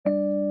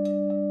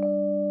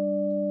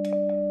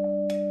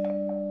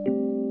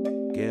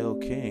Gayle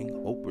King,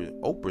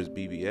 Oprah's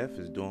BBF,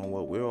 is doing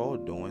what we're all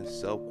doing,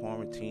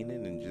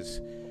 self-quarantining and just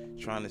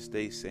trying to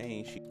stay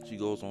sane. She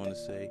goes on to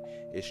say,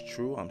 it's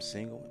true, I'm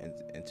single,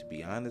 and to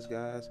be honest,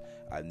 guys,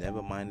 I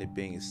never minded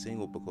being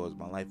single because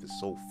my life is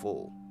so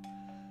full.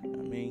 I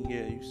mean,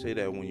 yeah, you say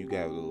that when you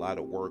got a lot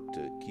of work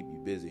to keep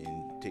you busy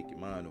and take your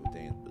mind off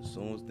things, but as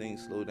soon as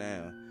things slow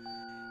down,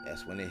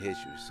 that's when it hits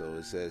you. So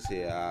it says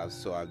here,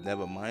 so I've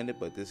never minded,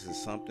 but this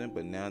is something.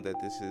 But now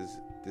that this is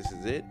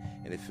it,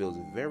 and it feels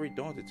very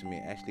daunting to me,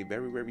 actually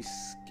very, very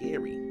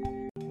scary,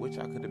 which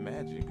I could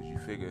imagine, because you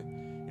figure,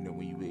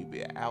 when you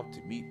be out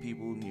to meet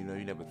people, you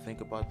never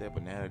think about that.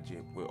 But now that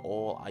we're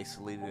all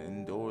isolated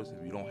indoors,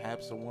 if you don't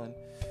have someone,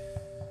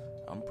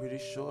 I'm pretty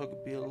sure it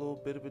could be a little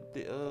bit of it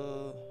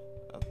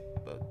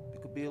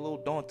could be a little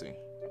daunting.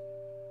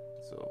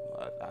 So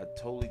I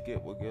totally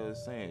get what Gayle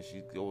is saying.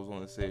 She goes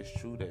on to say it's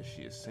true that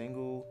she is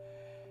single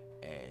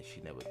and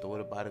she never thought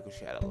about it because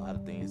she had a lot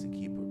of things to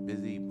keep her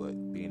busy, but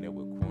being there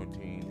with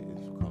quarantine,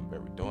 it's become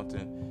very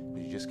daunting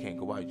because you just can't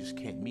go out, you just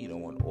can't meet no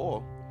one.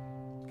 Or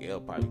Gayle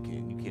probably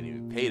you can't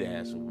even pay to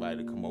ask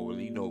somebody to come over.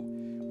 We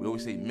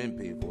always say men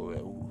pay for it.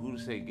 Who to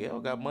say Gayle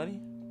got money?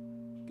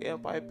 Gayle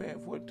probably paying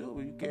for it too,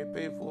 but you can't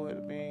pay for it.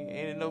 I mean,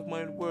 ain't enough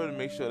money in the world to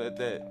make sure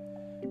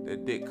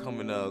that dick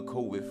coming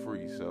COVID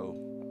free. So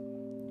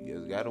you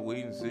guys gotta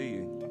wait and see.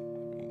 I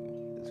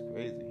mean, it's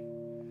crazy.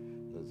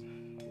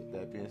 With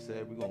that being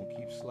said, we're gonna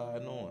keep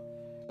sliding on.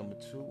 Number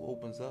 2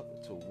 opens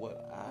up to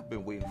what I've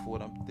been waiting for,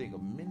 and I'm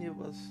thinking many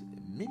of us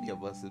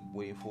have been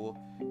waiting for.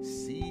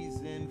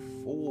 Season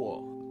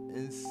 4.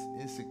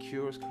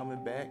 Insecure is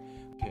coming back.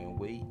 Can't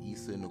wait.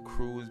 Issa and the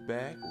crew is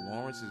back.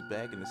 Lawrence is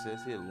back, and it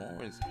says here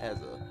Lawrence has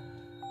a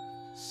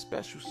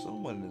special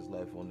someone in his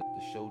life on the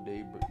show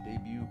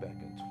debut back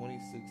in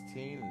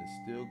 2016, and it's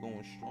still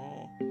going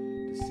strong.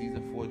 The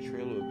season 4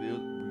 trailer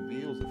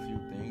reveals a few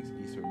things.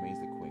 Issa remains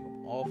the queen of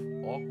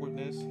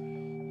awkwardness.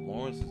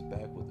 Lawrence is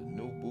back with a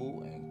new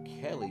boo, and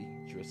Kelly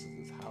dresses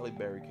as Halle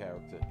Berry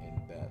character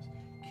in Babs.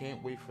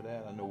 Can't wait for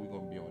that. I know we're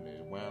going to be on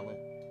there wilding.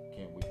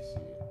 Can't wait to see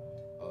it.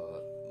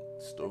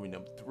 Story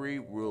number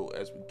 3,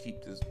 as we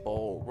keep this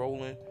ball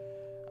rolling,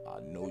 I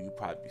know you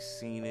probably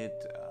seen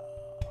it.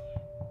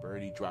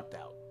 Bernie dropped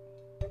out.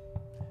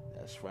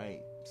 That's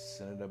right.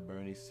 Senator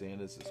Bernie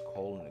Sanders is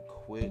calling it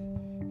quit.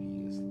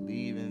 He is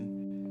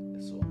leaving.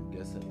 And so I'm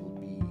guessing it will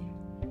be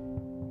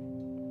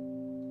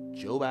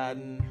Joe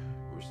Biden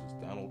versus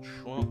Donald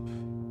Trump.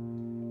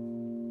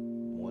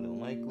 More than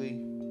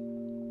likely.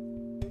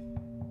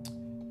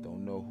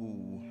 Don't know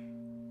who.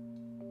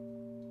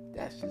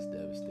 That's just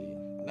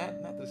devastating.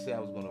 Not to say I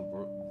was going to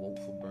vote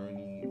for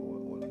Bernie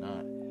or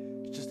not.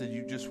 It's just that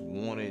you just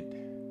wanted.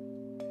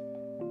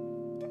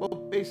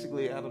 Well,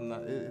 basically,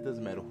 it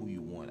doesn't matter who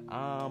you want.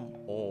 I'm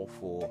all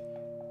for,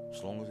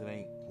 as long as it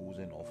ain't who's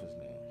in office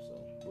now. So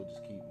we'll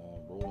just keep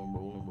on rolling.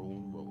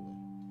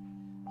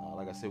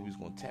 Like I said, we was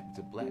going to tap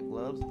into Black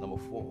Gloves. Number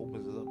 4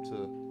 opens us up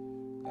to,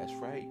 that's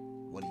right,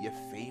 one of your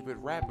favorite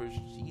rappers,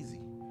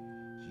 Jeezy.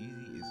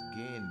 Jeezy is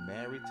getting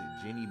married to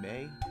Jenny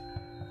May.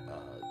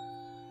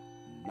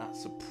 Not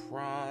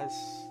surprised.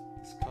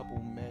 This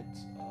couple met,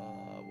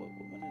 when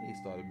did they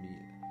started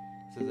meeting?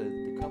 It says that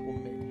the couple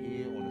met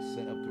here on the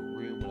set of The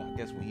Real, I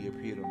guess when he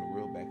appeared on The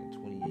Real back in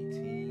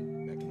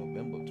 2018, back in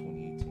November of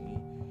 2018,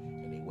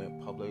 and they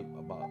went public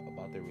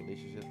about their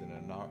relationship in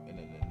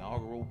an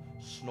inaugural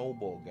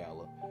Snowball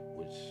Gala,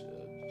 which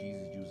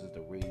Jesus uses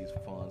to raise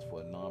funds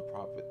for a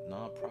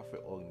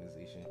non-profit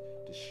organization,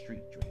 The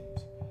Street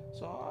Dreams.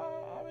 So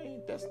I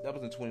mean, that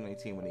was in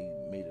 2019 when they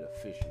made it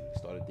official. They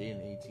started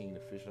dating in 18,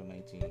 official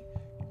 19,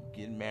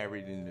 getting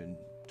married in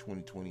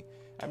 2020.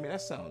 I mean,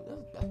 that's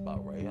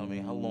about right. I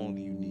mean, how long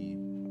do you need?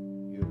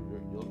 You're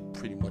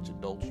pretty much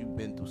adults. You've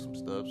been through some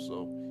stuff,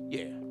 so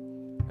yeah.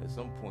 At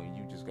some point,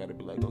 you just got to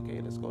be like,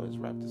 okay, let's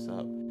wrap this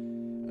up.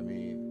 I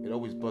mean, it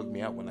always bugged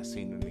me out when I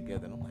seen them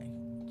together, and I'm like,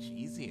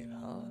 Jeezy and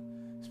her,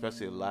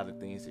 especially a lot of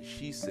things that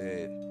she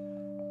said,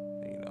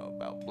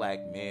 about black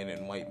men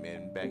and white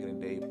men back in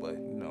the day. But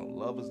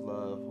love is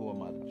love. Who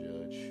am I to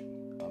judge?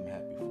 I'm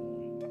happy for him.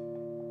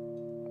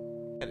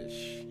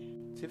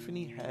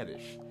 Tiffany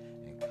Haddish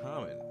and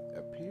Common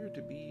appear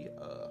to be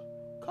a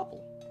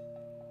couple.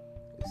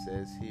 It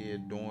says here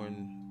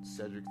during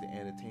Cedric the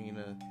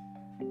Entertainer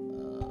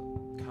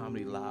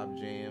Comedy Live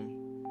Jam.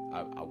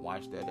 I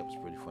watched that. That was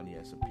pretty funny. He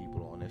had some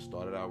people on there.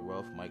 Started out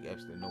rough. Mike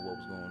Epps didn't know what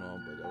was going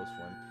on, but that was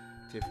fun.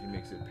 Tiffany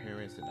makes an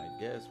appearance, and I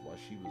guess while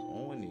she was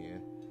on there,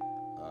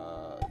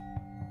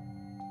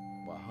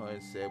 while her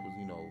and Seb was,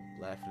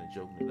 laughing and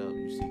joking it up,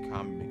 you see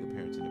Common make an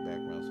appearance in the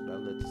background, so that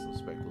led to some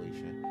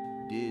speculation.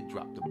 Did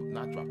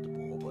not drop the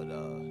ball, but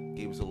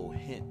gave us a little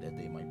hint that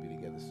they might be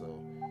together.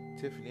 So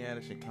Tiffany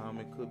Haddish and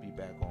Common could be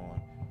back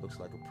on. Looks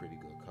like a pretty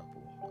good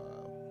couple.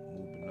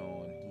 Moving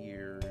on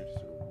here,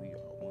 so we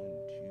are 1,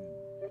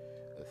 2,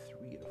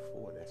 3,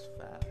 4. That's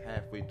 5.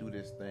 Halfway through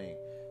this thing.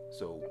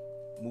 So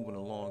moving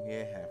along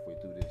here, halfway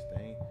through this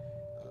thing,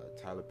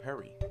 Tyler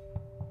Perry.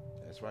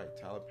 That's right,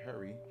 Tyler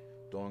Perry,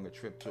 during a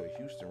trip to a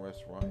Houston's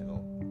restaurant in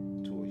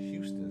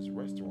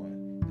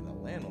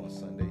Atlanta on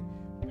Sunday,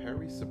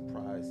 Perry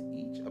surprised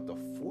each of the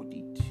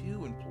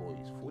 42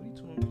 employees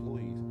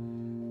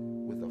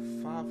with a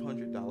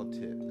 $500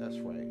 tip. That's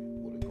right,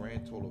 with a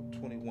grand total of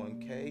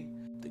 $21K.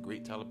 The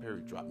great Tyler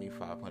Perry dropped me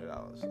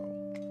 $500. So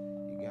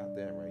you got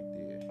that right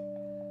there.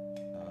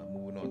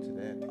 Moving on to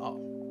that.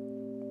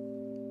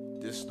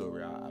 This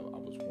story, I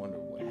was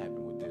wondering what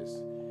happened with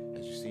this.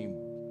 As you see,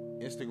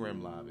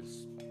 Instagram Live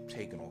is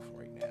taking off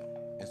right now.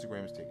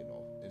 Instagram is taking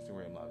off.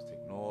 Instagram Live is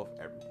taking off.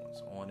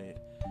 Everyone's on it.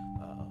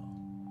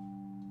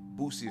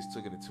 Boosie has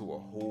taken it to a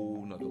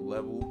whole nother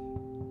level.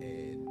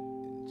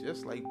 And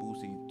just like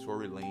Boosie,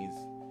 Tory Lanez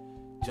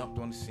jumped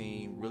on the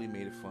scene, really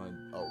made it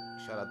fun. Oh,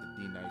 shout out to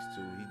D Nice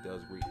too. He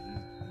does great. He's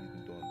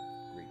been doing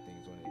great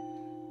things on it.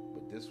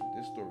 But this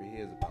story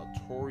here is about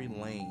Tory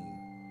Lanez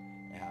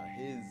and how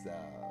his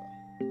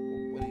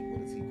what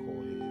does he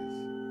call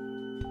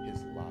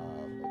his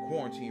live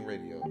quarantine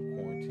radio?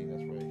 Quarantine,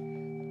 that's right.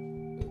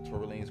 The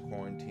Tory Lanez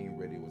quarantine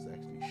radio was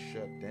actually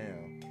shut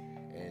down,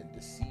 and the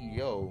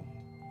CEO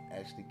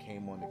actually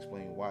came on to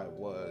explain why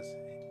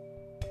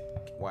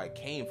it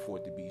came for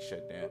it to be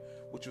shut down,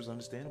 which was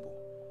understandable.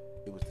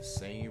 It was the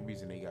same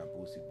reason they got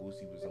Boosie.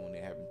 Boosie was on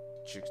there having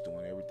chicks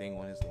doing everything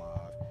on his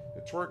live.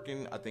 The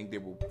twerking, I think they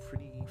were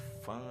pretty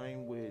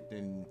fine with,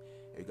 and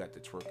they got the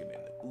twerking in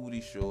the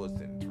booty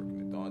shorts and twerking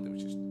in the dawn. There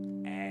was just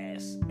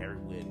ass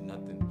everywhere,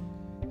 nothing.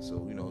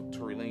 So,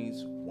 Tory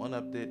Lanez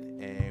one-upped it,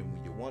 and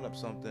when you one-up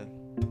something,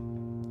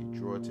 you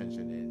draw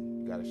attention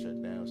and you got to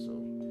shut down.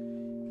 So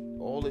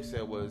all they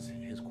said was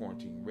his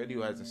quarantine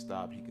radio hasn't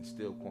stopped. He can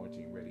still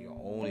quarantine radio.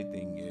 Only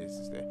thing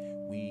is that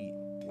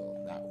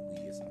not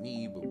we as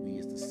me, but we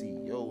as the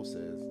CEO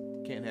says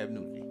can't have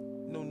nudity.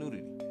 No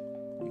nudity.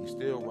 You can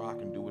still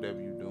rock and do whatever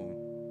you're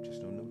doing,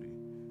 just no nudity.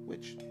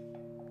 Which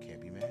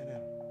can't be mad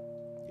at.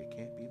 You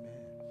can't be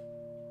mad.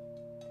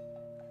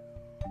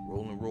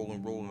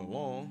 Rolling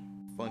along.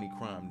 Funny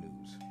crime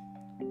news.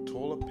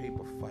 Toilet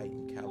paper fight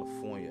in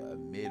California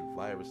amid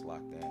virus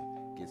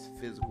lockdown gets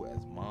physical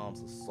as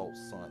moms assault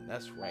son.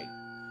 That's right.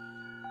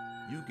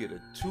 You get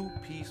a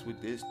 2-piece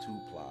with this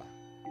 2-ply.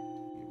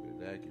 Get rid of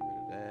that, get rid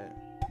of that.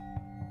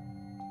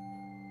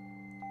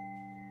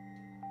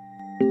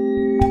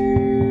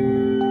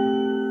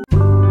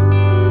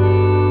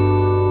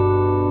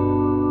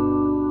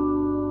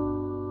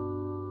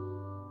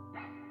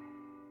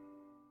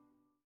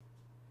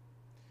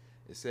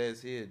 It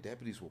says here,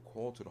 deputies were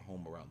called to the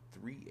home around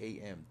 3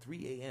 a.m.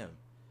 3 a.m.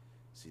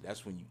 See,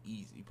 that's when you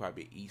eat. You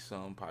probably eat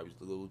some, probably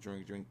just a little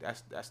drink.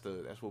 That's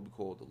what we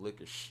call the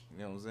liquor.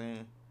 You know what I'm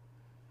saying?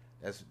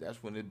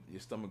 That's when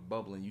your stomach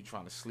bubbling. You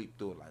trying to sleep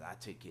through it. Like, I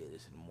take care of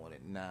this in the morning.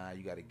 Nah,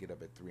 you got to get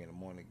up at 3 in the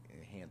morning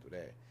and handle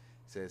that. It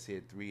says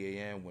here 3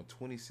 a.m. when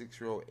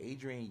 26-year-old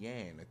Adrian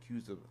Yan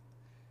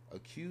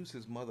accused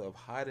his mother of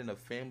hiding her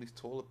family's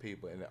toilet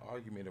paper, and an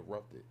argument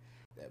erupted.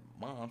 That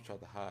mom tried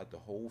to hide the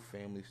whole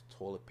family's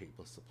toilet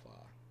paper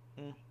supply.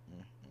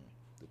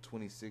 The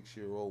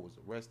 26-year-old was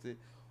arrested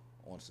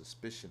on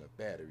suspicion of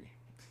battery.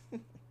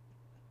 You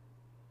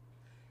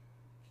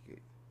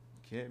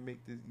can't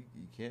make this.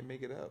 You can't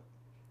make it up.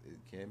 You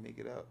can't make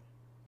it up.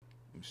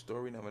 And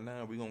story number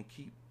 9. We're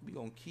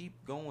gonna keep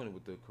going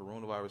with the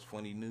coronavirus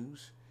funny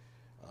news.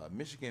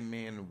 Michigan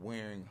man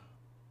wearing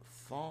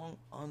thong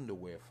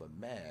underwear for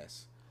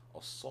mask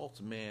assaults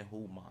man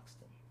who mocks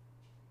them.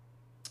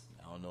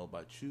 I don't know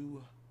about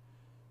you,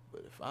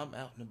 but if I'm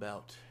out and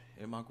about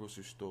in my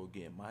grocery store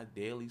getting my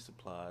daily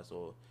supplies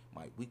or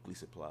my weekly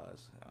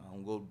supplies, I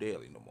don't go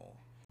daily no more.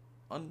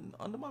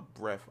 Under my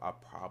breath, I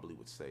probably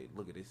would say,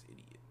 look at this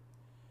idiot.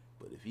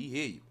 But if he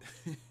hear you,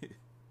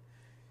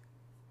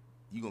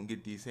 you going to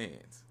get these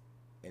hands.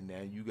 And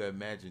now you got to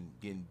imagine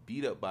getting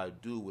beat up by a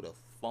dude with a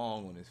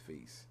thong on his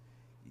face.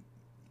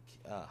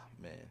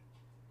 Man.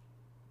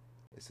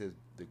 It says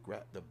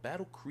the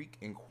Battle Creek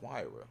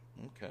Inquirer.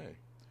 Okay.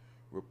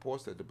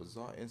 Reports that the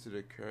bizarre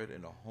incident occurred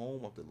in the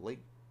home of the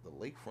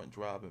Lakefront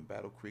Drive in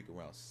Battle Creek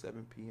around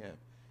 7 p.m.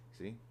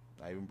 See?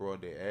 Not even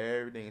broad day.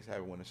 Everything is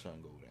happening when the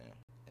sun goes down.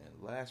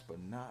 And last but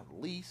not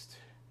least,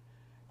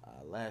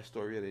 last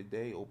story of the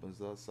day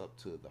opens us up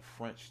to the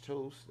French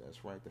Toast.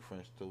 That's right,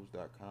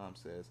 thefrenchtoast.com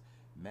says,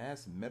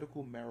 mass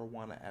medical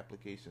marijuana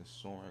applications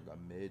soaring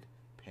amid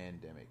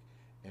pandemic.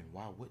 And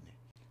why wouldn't it?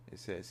 It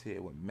says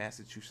here, when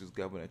Massachusetts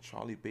Governor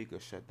Charlie Baker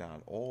shut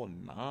down all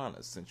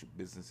non-essential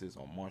businesses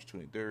on March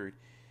 23rd,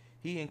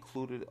 he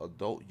included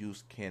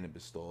adult-use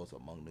cannabis stores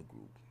among the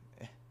group.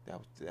 That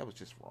was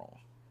just wrong.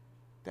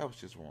 That was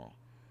just wrong.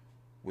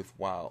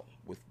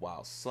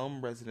 While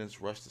some residents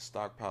rushed to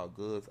stockpile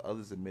goods,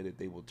 others admitted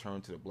they will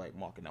turn to the black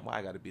market. Now, why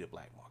I got to be the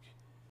black market?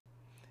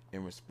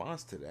 In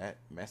response to that,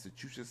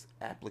 Massachusetts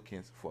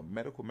applicants for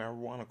medical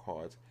marijuana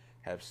cards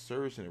have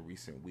surged in the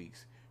recent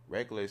weeks.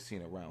 Regulators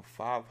seen around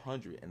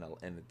 500 in a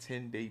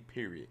 10-day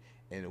period.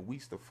 In the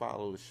weeks to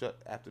follow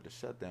after the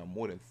shutdown,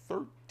 more than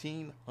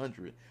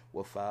 1,300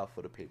 were filed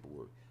for the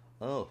paperwork.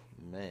 Oh,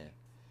 man.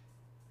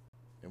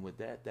 And with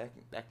that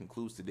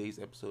concludes today's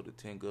episode of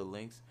 10 Good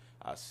Links.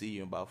 I'll see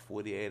you in about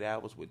 48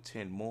 hours with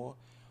 10 more.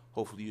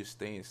 Hopefully you're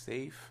staying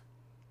safe.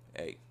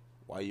 Hey,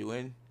 while you're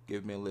in,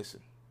 give me a listen.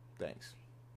 Thanks.